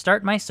 I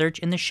start my search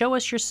in the Show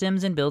Us Your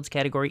Sims and Builds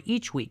category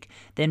each week,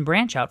 then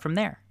branch out from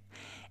there.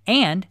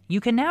 And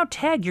you can now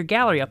tag your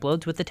gallery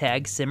uploads with the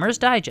tag Simmers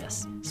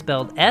Digest,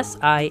 spelled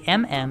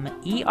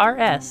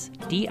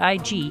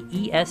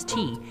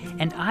SIMMERSDIGEST,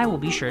 and I will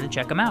be sure to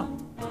check them out.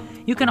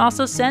 You can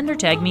also send or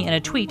tag me in a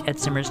tweet at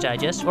Simmers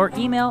Digest or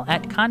email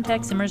at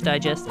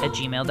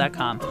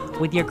contactsimmersdigest@gmail.com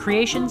with your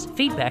creations,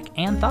 feedback,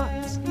 and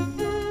thoughts.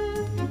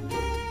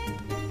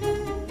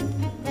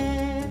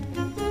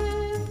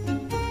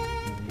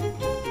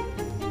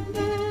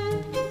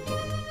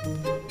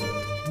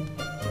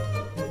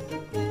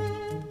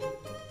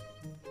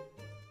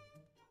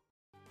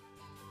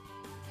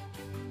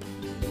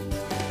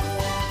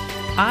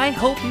 I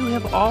hope you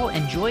have all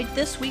enjoyed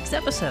this week's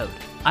episode.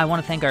 I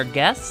want to thank our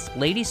guests,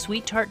 Lady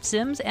Sweetheart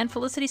Sims and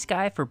Felicity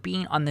Sky, for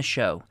being on the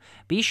show.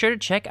 Be sure to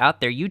check out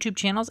their YouTube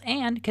channels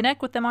and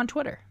connect with them on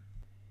Twitter.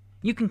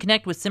 You can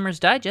connect with Simmers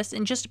Digest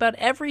in just about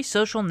every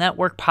social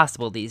network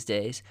possible these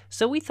days,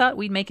 so we thought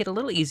we'd make it a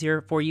little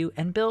easier for you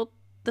and build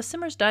the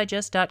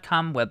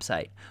simmersdigest.com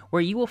website,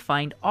 where you will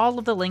find all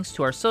of the links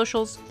to our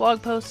socials,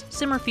 blog posts,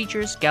 Simmer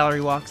features,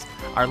 gallery walks,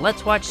 our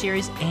Let's Watch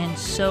series, and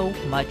so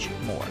much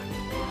more.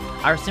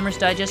 Our Simmers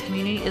Digest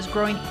community is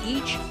growing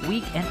each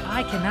week, and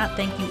I cannot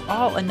thank you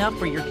all enough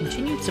for your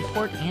continued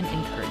support and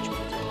encouragement.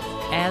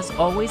 As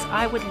always,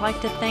 I would like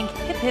to thank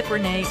Hip Hip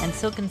Renee and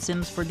Silken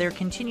Sims for their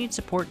continued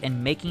support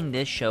in making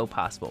this show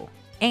possible.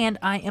 And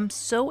I am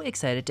so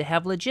excited to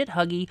have Legit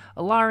Huggy,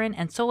 Alarin,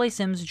 and Soleil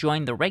Sims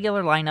join the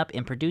regular lineup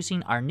in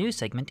producing our new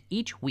segment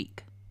each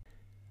week.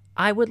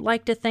 I would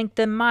like to thank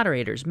the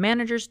moderators,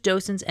 managers,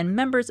 docents, and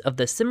members of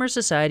the Simmer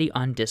Society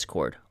on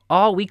Discord.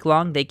 All week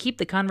long, they keep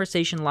the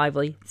conversation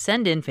lively,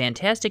 send in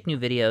fantastic new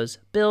videos,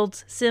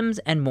 builds, sims,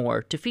 and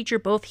more to feature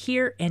both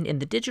here and in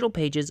the digital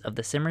pages of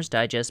the Simmers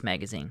Digest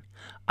magazine.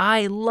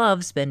 I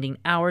love spending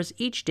hours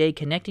each day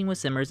connecting with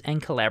Simmers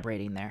and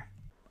collaborating there.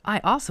 I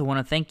also want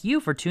to thank you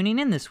for tuning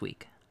in this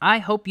week. I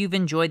hope you've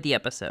enjoyed the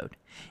episode.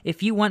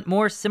 If you want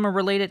more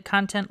Simmer-related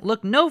content,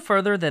 look no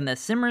further than the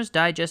Simmers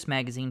Digest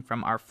magazine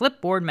from our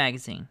Flipboard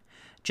magazine.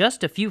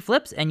 Just a few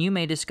flips and you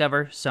may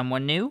discover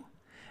someone new,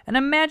 an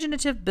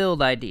imaginative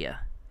build idea,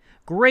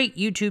 great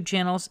YouTube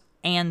channels,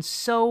 and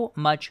so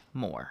much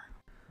more.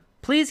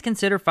 Please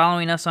consider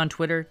following us on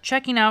Twitter,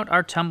 checking out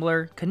our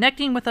Tumblr,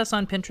 connecting with us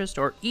on Pinterest,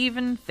 or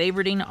even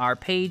favoriting our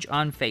page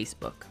on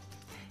Facebook.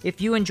 If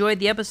you enjoyed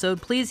the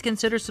episode, please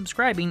consider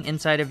subscribing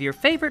inside of your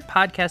favorite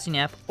podcasting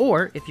app,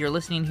 or if you're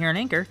listening here on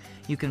Anchor,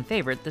 you can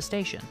favorite the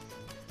station.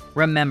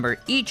 Remember,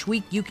 each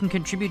week you can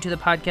contribute to the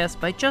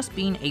podcast by just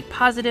being a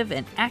positive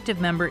and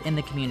active member in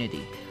the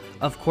community.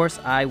 Of course,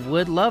 I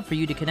would love for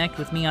you to connect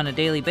with me on a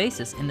daily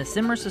basis in the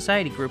Simmer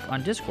Society group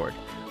on Discord,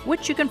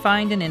 which you can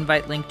find an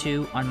invite link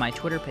to on my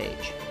Twitter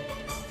page.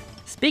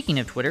 Speaking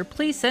of Twitter,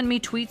 please send me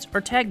tweets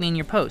or tag me in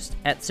your post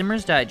at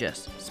Simmers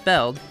Digest,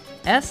 spelled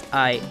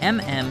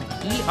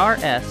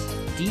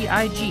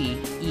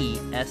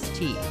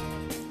SIMMERSDIGEST.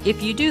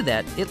 If you do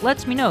that, it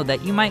lets me know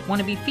that you might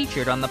want to be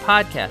featured on the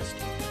podcast.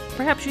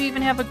 Perhaps you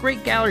even have a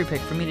great gallery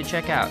pick for me to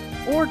check out,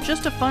 or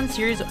just a fun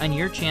series on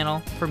your channel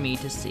for me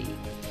to see.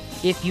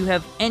 If you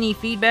have any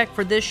feedback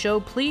for this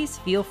show, please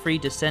feel free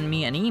to send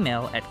me an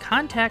email at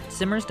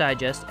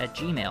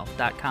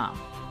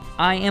contactsimmersdigest@gmail.com.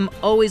 I am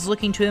always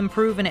looking to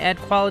improve and add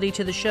quality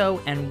to the show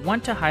and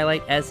want to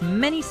highlight as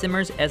many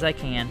Simmers as I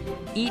can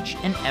each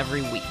and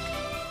every week.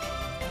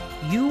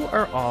 You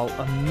are all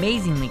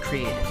amazingly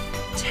creative,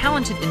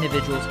 talented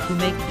individuals who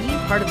make being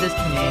part of this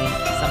community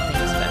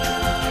something special.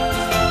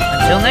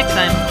 Until next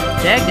time,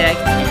 dag dag,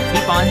 and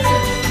keep on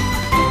simming.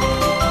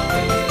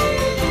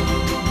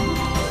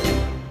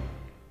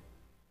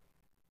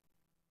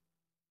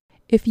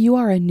 If you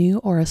are a new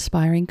or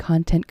aspiring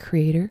content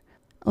creator,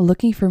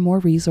 looking for more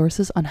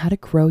resources on how to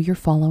grow your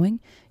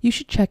following, you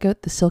should check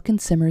out the Silken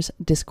Simmers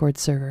Discord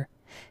server.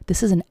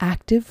 This is an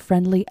active,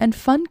 friendly, and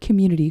fun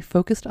community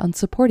focused on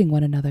supporting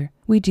one another.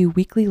 We do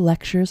weekly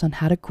lectures on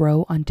how to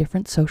grow on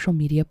different social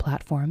media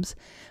platforms,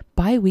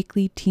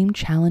 bi-weekly team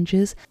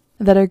challenges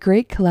that are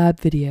great collab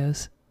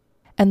videos.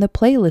 And the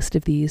playlist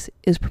of these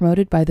is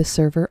promoted by the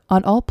server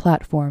on all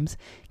platforms,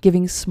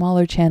 giving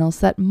smaller channels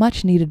that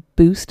much needed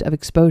boost of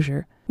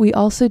exposure. We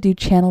also do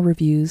channel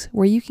reviews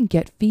where you can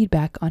get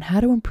feedback on how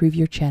to improve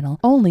your channel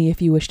only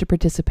if you wish to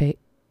participate.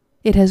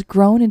 It has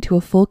grown into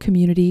a full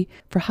community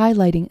for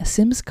highlighting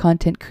Sims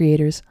content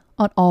creators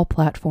on all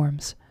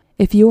platforms.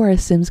 If you are a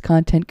Sims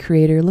content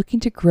creator looking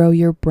to grow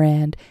your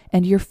brand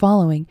and your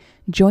following,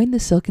 join the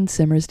Silken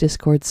Simmers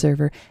Discord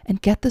server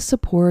and get the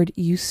support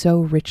you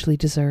so richly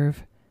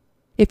deserve.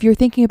 If you're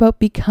thinking about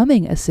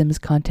becoming a Sims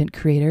content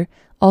creator,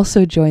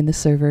 also join the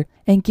server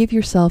and give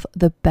yourself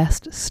the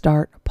best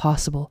start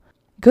possible.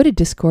 Go to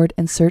Discord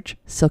and search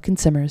Silken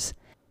Simmers,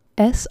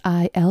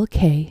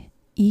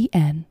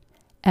 SILKENSIMMERS.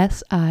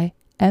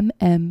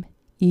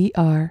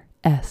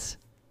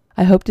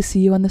 I hope to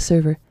see you on the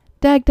server.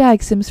 Dag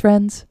dag, Sims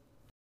friends!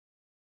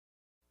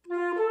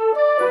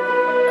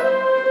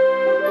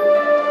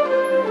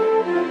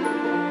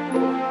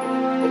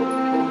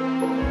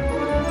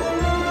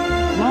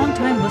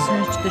 Longtime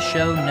listeners to the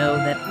show know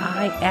that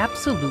I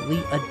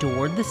absolutely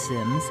adore The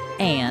Sims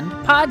and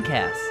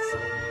podcasts.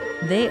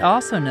 They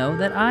also know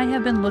that I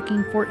have been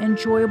looking for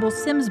enjoyable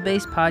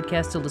Sims-based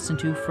podcasts to listen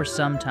to for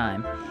some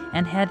time,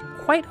 and had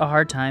quite a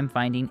hard time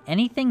finding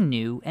anything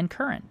new and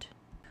current.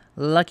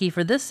 Lucky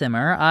for this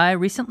Simmer, I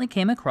recently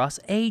came across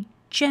a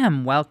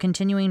gem while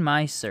continuing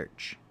my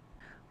search.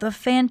 The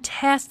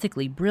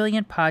fantastically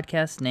brilliant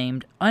podcast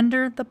named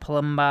Under the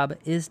Plumbob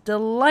is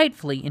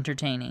delightfully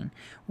entertaining,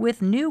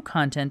 with new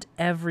content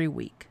every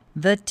week.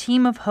 The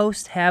team of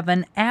hosts have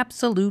an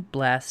absolute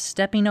blast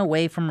stepping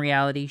away from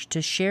reality to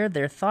share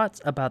their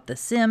thoughts about The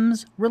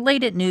Sims,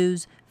 related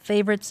news,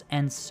 favorites,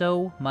 and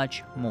so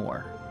much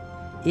more.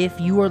 If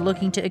you are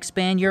looking to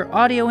expand your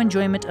audio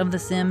enjoyment of The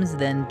Sims,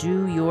 then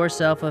do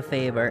yourself a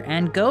favor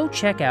and go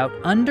check out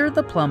Under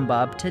the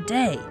Plumbob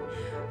today,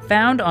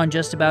 found on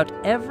just about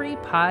every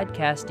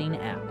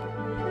podcasting app.